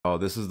Oh,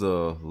 this is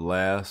the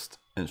last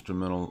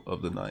instrumental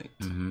of the night.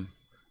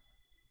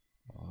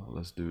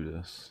 Let's do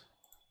this.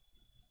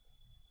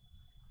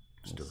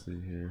 Let's see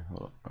here.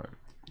 Hold on. All right,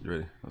 you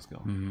ready? Let's go.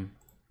 I'm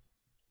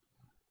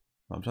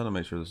trying to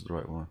make sure this is the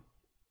right one.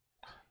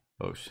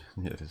 Oh shit!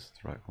 Yeah, this is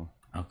the right one.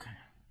 Okay.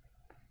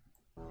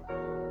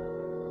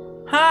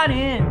 Hot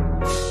in,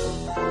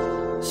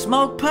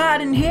 smoke pot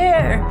in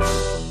here.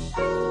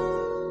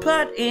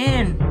 Pot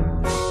in.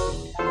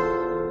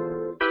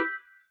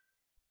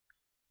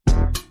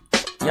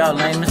 Y'all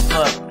lame as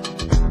fuck.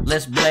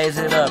 Let's blaze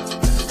it up.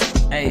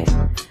 Hey,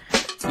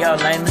 y'all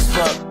lame as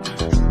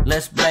fuck.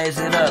 Let's blaze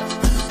it up.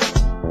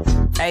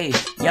 Hey,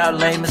 y'all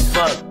lame as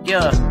fuck.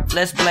 Yeah,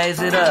 let's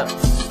blaze it up.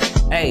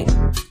 Hey,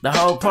 the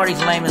whole party's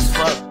lame as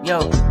fuck.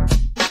 Yo,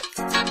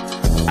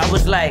 I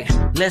was like,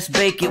 let's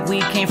bake it.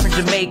 We came from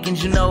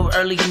Jamaicans, you know,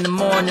 early in the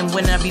morning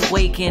when I be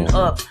waking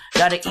up.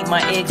 Gotta eat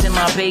my eggs and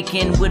my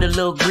bacon with a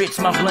little grits.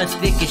 My blunt's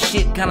thick as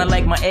shit, kinda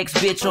like my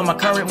ex-bitch or my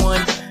current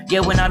one. Yeah,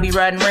 when I be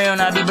riding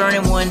around, I be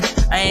burning one.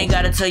 I ain't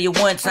gotta tell you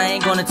once, I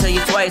ain't gonna tell you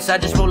twice. I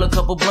just roll a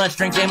couple blunts,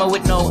 drink J-Mo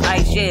with no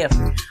ice, yeah.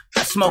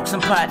 I smoke some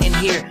pot in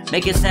here,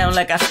 make it sound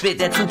like I spit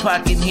that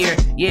Tupac in here.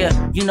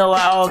 Yeah, you know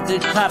I all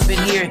good pop in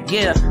here.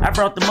 Yeah, I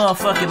brought the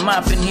motherfucking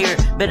mop in here.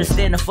 Better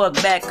stand the fuck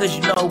back, cause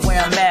you know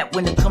where I'm at.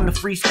 When it come to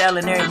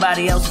freestyling,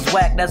 everybody else is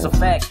whack, that's a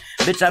fact.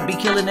 Bitch, I be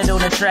killing it on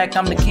the track.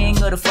 I'm the king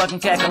of the fucking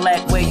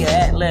cackalack. Where you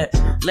at?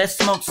 Let's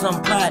smoke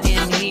some pot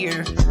in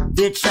here.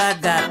 Bitch, I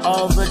got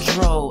all the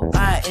dro.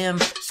 I am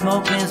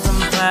smoking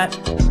some pot.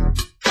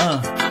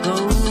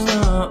 Go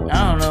up.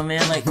 I don't know,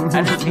 man. Like,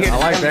 I just hear I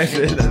like that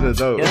shit. That's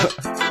dope. Yep.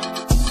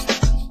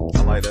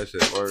 I like that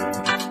shit. Word.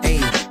 Hey,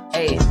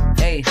 hey,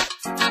 hey.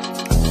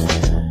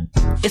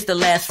 It's the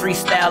last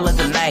freestyle of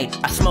the night.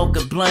 I smoke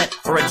a blunt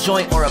or a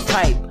joint or a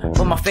pipe,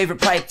 but my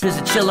favorite pipe is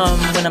a chillum.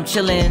 When I'm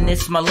chillin',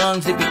 it's my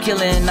lungs it be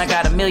killin'. I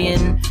got a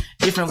million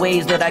different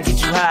ways that I get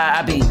you high.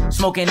 I be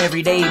smoking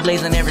every day,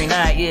 blazing every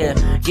night, yeah.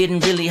 Getting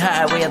really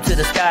high, way up to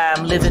the sky.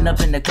 I'm living up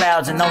in the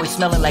clouds and always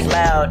smelling like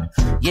loud.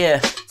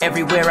 Yeah,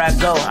 everywhere I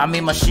go, I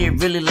mean my shit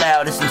really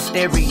loud. It's in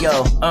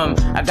stereo.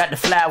 I got the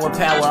flower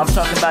power. I'm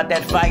talking about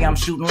that fire. I'm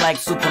shooting like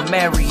Super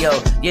Mario.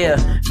 Yeah,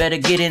 better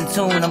get in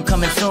tune. I'm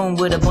coming soon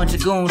with a bunch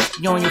of goons.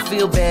 You on your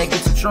field bag,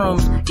 get some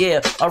shrooms.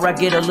 Yeah, or I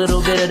get a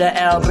little bit of the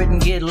Albert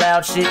and get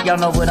loud shit. Y'all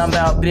know what I'm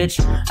about, bitch.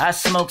 I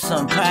smoke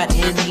some pot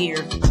in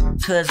here,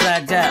 cause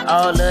I got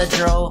all the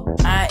dro.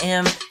 I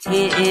am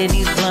hitting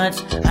these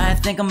blunts. I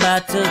think I'm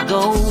about to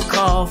go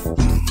cough.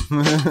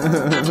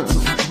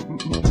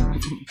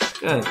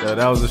 Good. Yeah,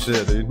 that was the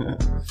shit, dude.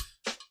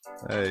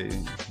 Hey,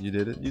 you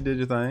did it. You did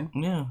your thing.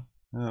 Yeah.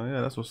 Oh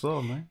yeah, that's what's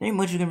up, man. Ain't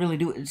much you can really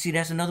do. See,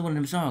 that's another one of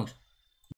them songs.